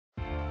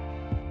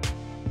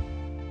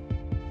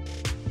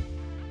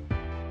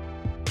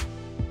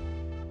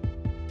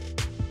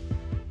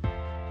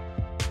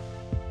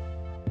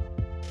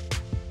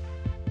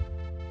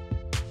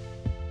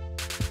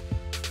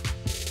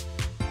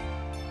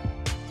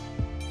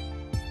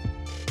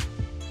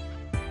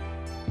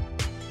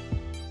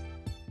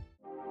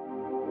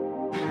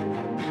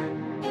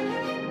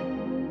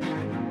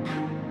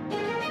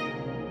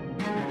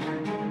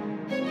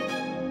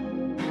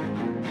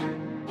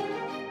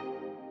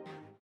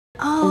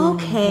Oh,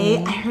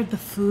 okay. I heard the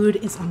food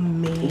is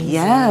amazing.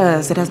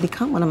 Yes, it has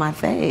become one of my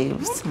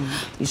faves.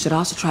 You should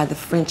also try the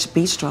French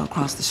bistro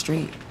across the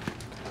street.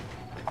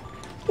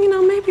 You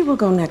know, maybe we'll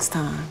go next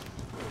time.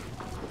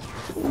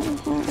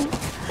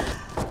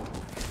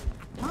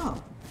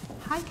 Oh,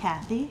 hi,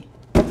 Kathy.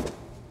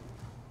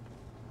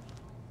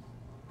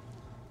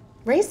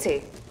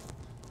 Racy,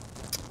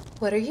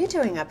 what are you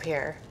doing up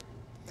here?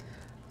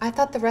 I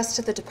thought the rest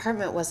of the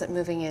department wasn't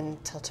moving in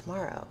till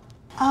tomorrow.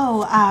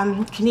 Oh,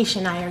 Kanisha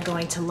and I are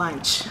going to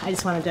lunch. I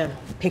just wanted to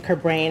pick her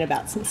brain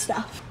about some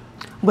stuff.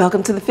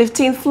 Welcome to the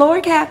 15th floor,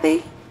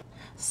 Kathy.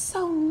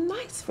 So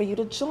nice for you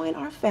to join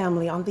our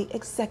family on the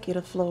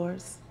executive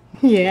floors.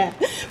 Yeah,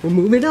 we're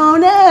moving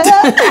on up.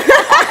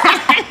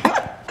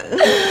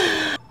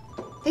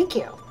 Thank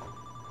you.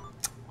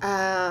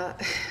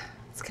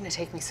 It's gonna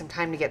take me some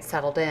time to get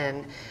settled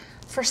in.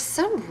 For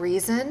some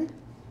reason,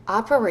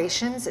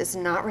 operations is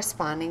not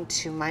responding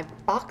to my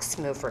box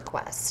move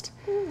request.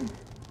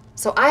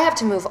 So I have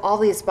to move all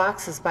these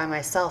boxes by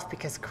myself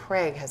because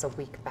Craig has a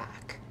weak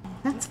back.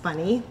 That's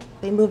funny.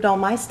 They moved all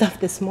my stuff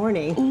this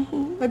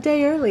morning, a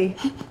day early.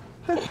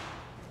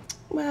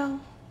 Well,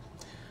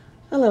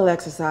 a little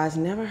exercise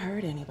never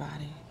hurt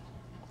anybody.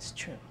 It's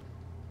true.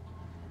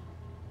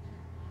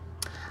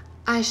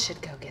 I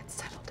should go get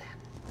settled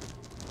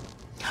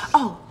in.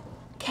 Oh,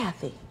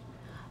 Kathy,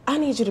 I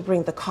need you to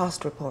bring the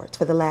cost reports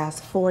for the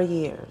last 4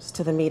 years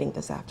to the meeting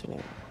this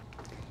afternoon.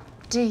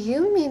 Do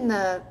you mean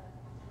the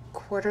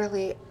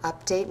quarterly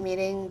update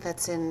meeting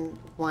that's in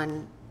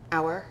 1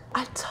 hour?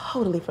 I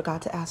totally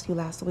forgot to ask you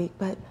last week,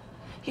 but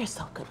you're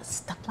so good with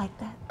stuff like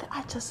that that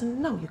I just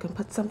know you can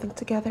put something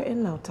together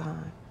in no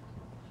time.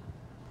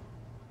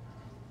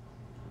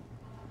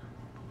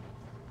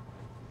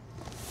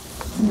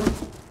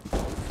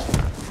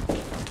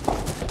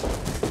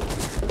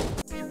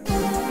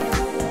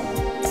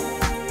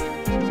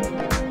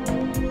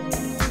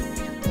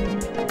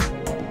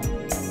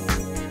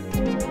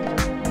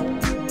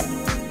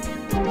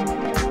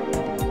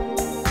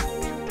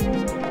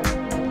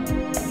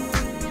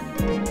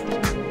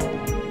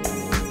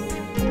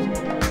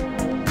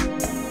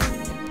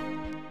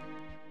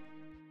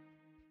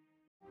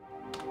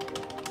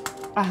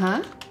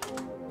 Uh-huh.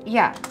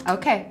 Yeah,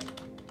 okay.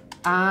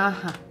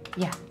 Uh-huh.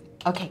 Yeah.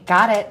 Okay,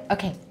 got it.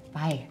 Okay,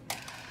 bye.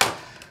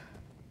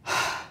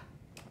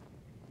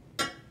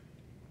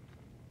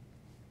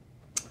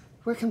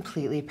 We're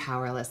completely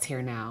powerless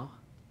here now.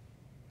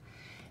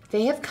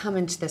 They have come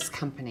into this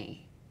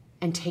company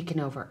and taken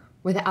over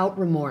without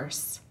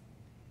remorse.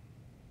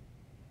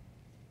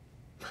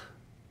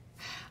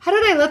 How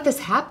did I let this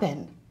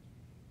happen?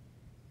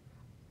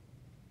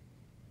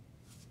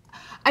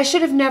 I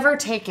should have never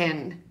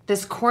taken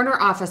this corner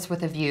office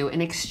with a view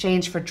in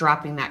exchange for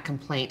dropping that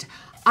complaint.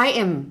 I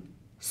am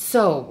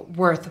so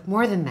worth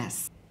more than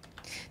this.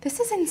 This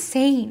is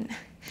insane.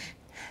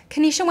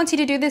 Kanisha wants you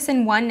to do this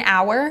in 1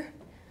 hour?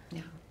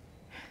 Yeah.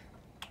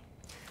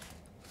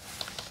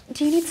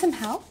 Do you need some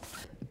help?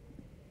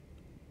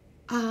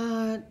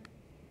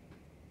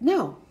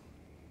 No.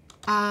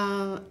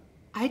 I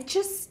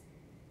just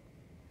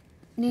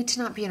need to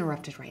not be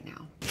interrupted right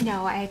now.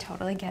 No, I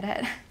totally get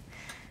it.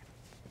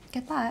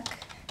 Good luck.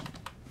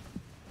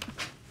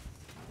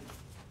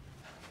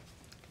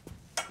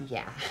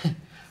 Yeah.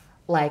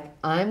 Like,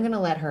 I'm gonna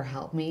let her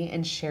help me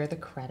and share the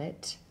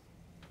credit.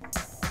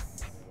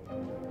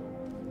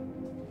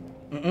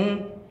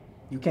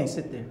 You can't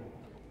sit there.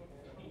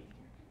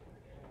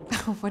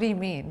 What do you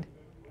mean?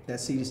 That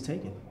seat is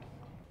taken.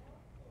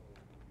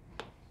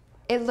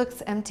 It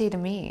looks empty to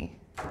me.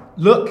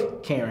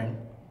 Look, Karen,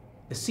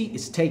 the seat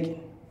is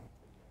taken.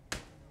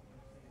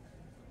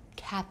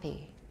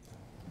 Kathy.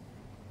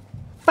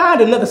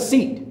 Find another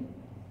seat,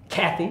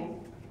 Kathy.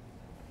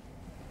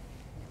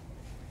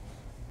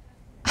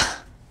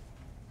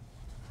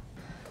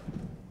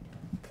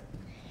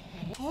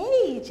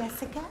 Hey,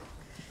 Jessica.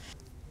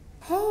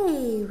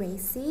 Hey,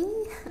 Racy.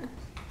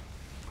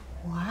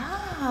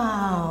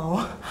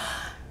 Wow.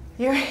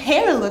 Your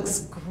hair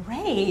looks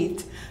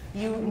great.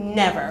 You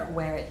never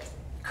wear it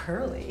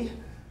curly.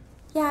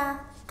 Yeah,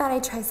 thought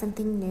I'd try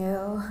something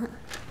new.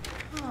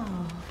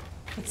 Oh,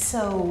 it's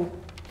so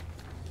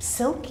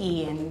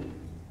silky and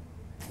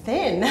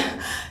thin.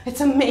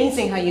 It's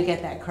amazing how you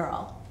get that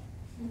curl.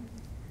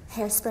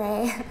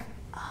 Hairspray.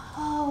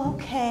 Oh,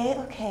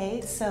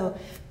 okay. So,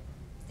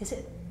 is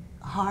it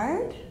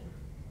hard?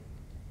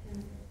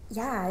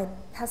 Yeah, it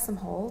has some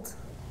hold.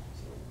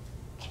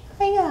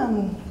 Can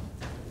I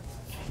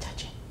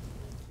touch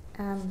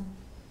it?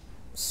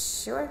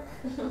 Sure.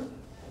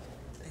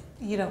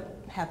 You don't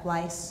have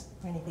lice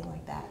or anything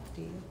like that,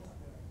 do you?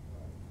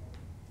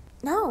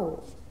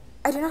 No,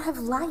 I do not have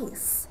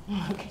lice.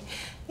 Okay.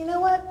 You know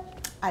what?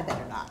 I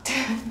better not.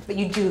 But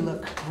you do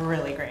look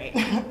really great.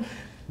 Really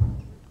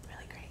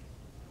great.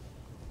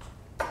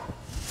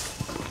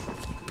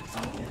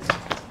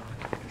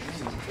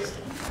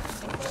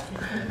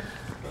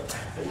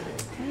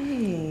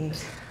 Hey.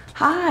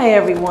 Hi,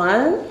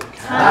 everyone.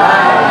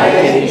 Hi,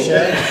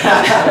 Aasha.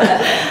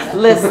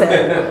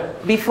 Listen,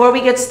 Before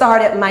we get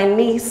started, my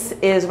niece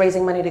is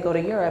raising money to go to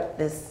Europe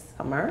this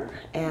summer.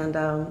 And,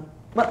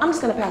 well, I'm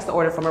just going to pass the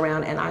order from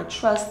around, and I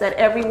trust that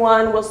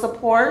everyone will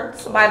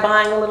support by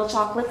buying a little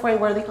chocolate for a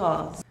worthy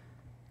cause.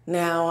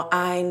 Now,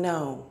 I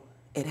know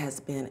it has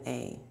been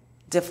a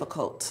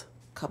difficult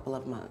couple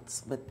of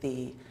months with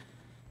the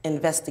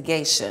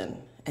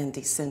investigation and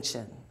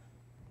dissension.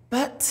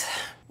 But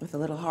with a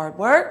little hard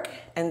work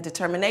and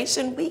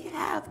determination, we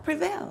have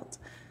prevailed.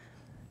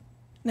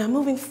 Now,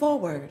 moving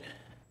forward,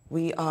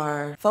 we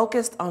are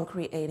focused on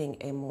creating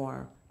a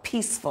more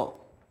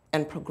peaceful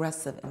and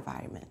progressive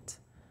environment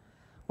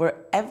where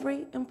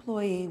every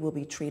employee will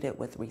be treated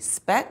with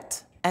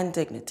respect and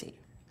dignity.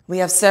 We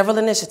have several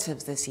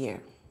initiatives this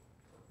year,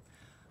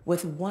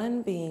 with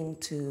one being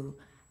to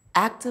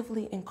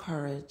actively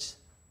encourage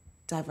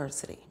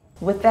diversity.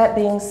 With that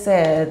being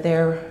said,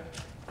 there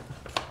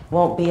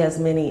won't be as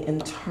many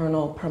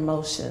internal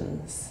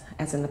promotions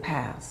as in the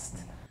past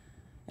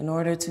in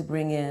order to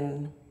bring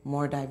in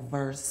more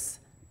diverse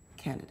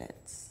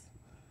candidates.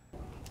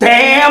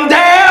 Damn,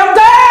 damn,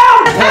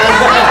 damn!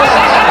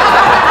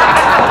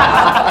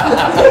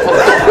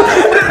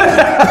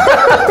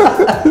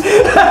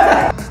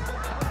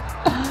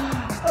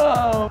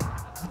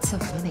 What's so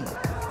funny?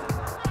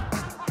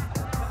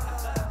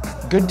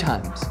 Good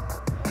times.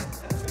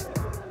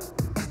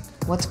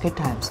 What's good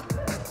times?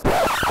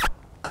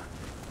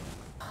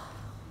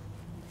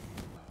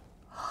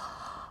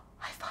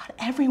 I thought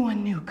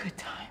everyone knew Good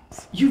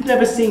Times. You've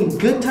never seen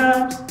Good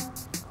Times?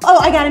 Oh,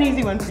 I got an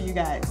easy one for you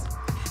guys.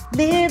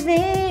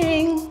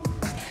 Living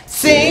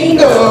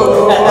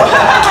single.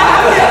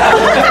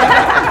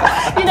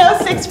 You know,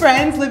 6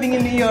 friends living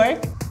in New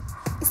York.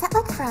 Is that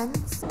like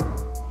Friends?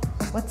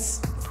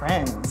 What's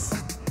Friends?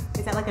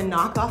 Is that like a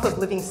knockoff of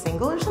Living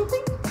Single or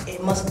something?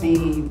 It must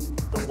be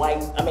the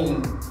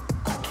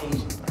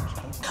Caucasian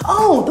version.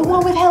 Oh, the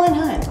one with Helen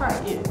Hunt.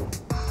 Right,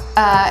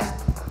 yeah.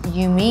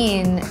 You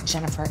mean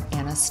Jennifer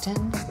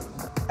Aniston?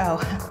 Oh,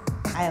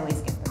 I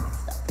always get them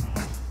mixed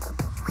up.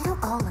 We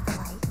don't all look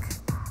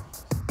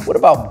alike. What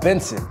about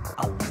Benson?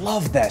 I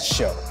love that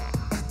show.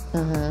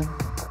 You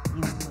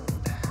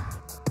would.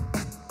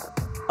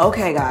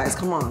 Okay, guys,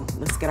 come on.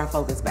 Let's get our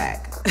focus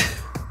back.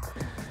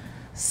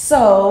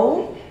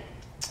 So,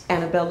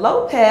 Annabelle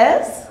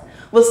Lopez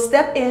will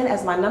step in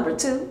as my number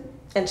 2,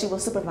 and she will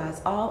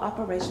supervise all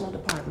operational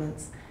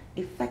departments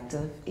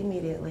effective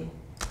immediately.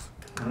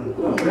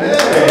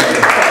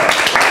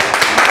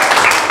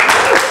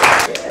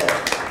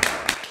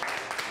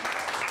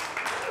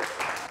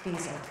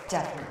 These are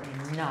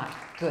definitely not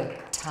good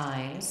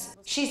times.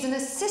 She's an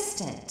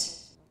assistant.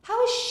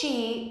 How is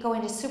she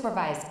going to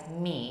supervise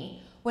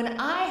me when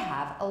I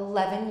have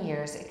 11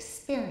 years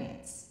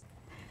experience?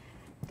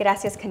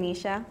 Gracias,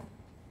 Kanisha.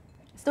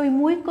 Estoy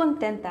muy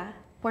contenta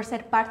por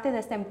ser parte de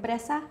esta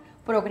empresa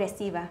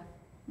progresiva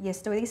y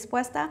estoy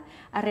dispuesta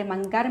a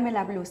remangarme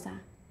la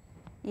blusa.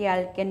 Y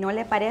al que no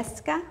le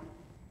parezca,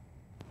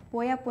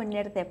 voy a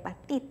poner de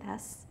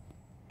patitas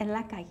en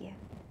la calle.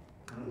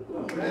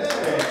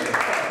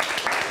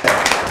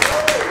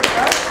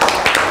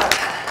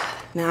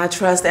 Now, I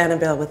trust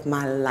Annabelle with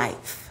my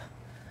life.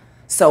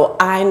 So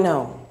I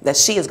know that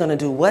she is going to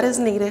do what is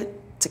needed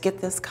to get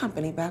this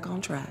company back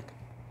on track.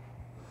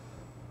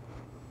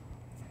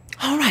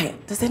 All right,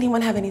 does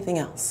anyone have anything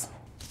else?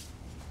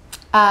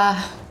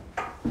 I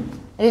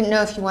didn't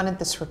know if you wanted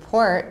this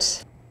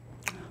report.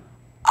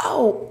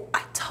 Oh,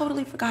 I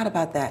totally forgot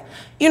about that.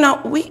 You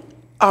know, we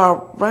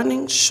are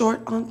running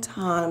short on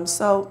time,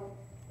 so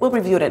we'll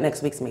review it at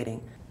next week's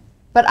meeting.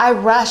 But I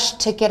rushed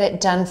to get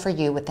it done for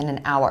you within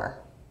an hour.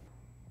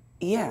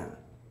 Yeah,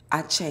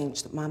 I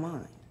changed my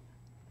mind.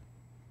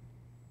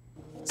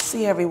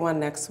 See everyone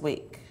next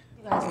week.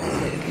 You guys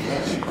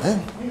next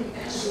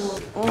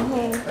week.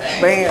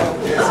 Bam.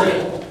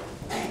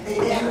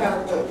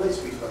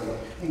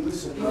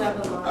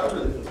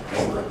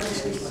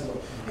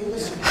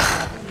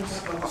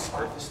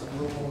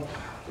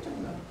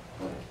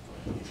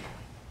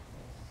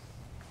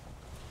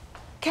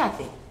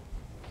 Kathy,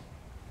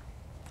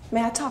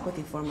 may I talk with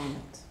you for a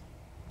moment?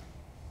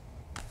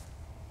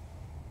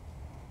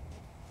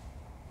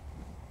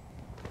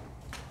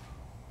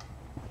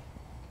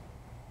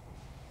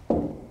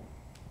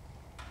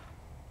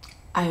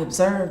 I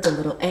observed a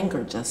little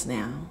anger just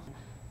now.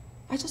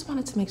 I just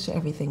wanted to make sure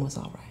everything was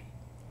all right.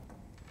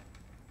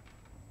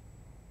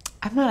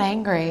 I'm not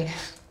angry.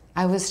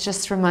 I was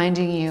just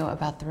reminding you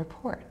about the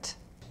report.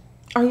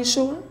 Are you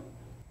sure?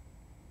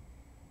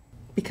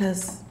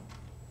 Because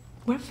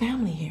we're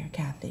family here,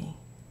 Kathy.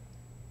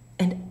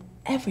 And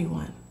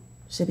everyone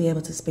should be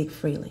able to speak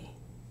freely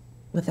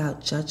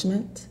without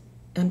judgment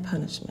and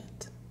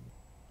punishment.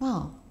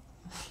 Well,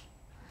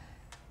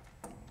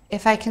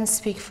 if I can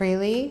speak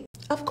freely.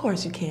 Of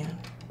course you can.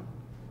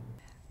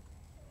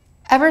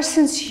 Ever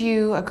since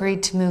you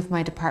agreed to move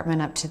my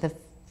department up to the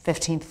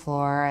 15th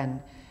floor and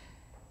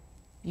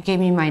you gave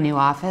me my new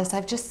office,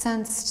 I've just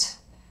sensed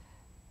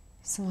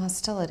some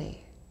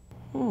hostility.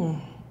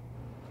 I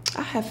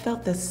have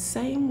felt the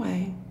same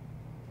way.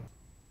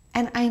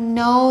 And I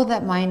know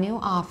that my new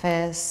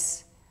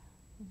office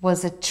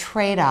was a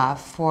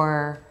trade-off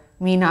for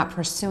me not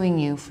pursuing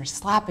you for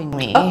slapping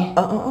me.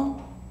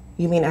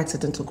 You mean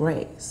accidental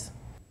graze?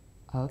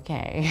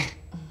 Okay.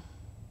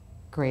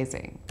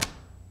 Grazing.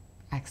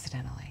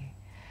 Accidentally.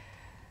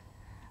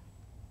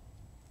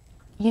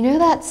 You know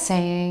that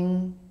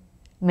saying,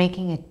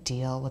 making a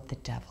deal with the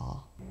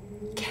devil?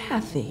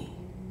 Kathy,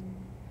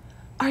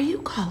 are you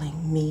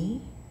calling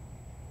me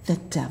the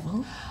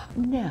devil?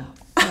 No.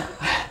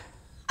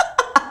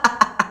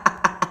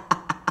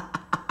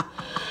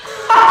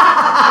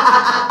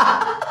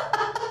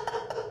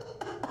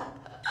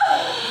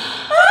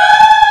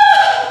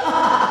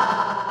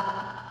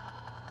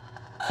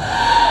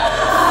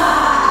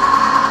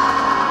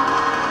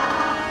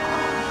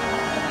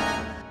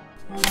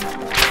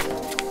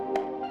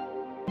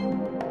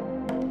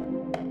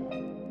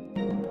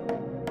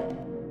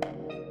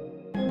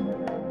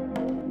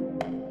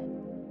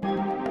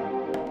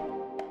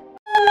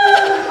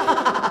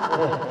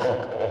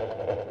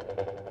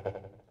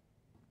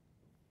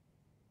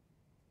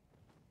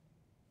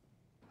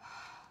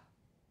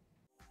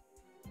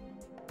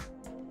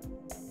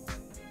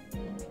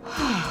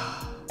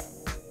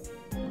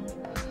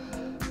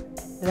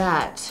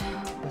 That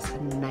was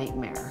a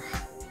nightmare.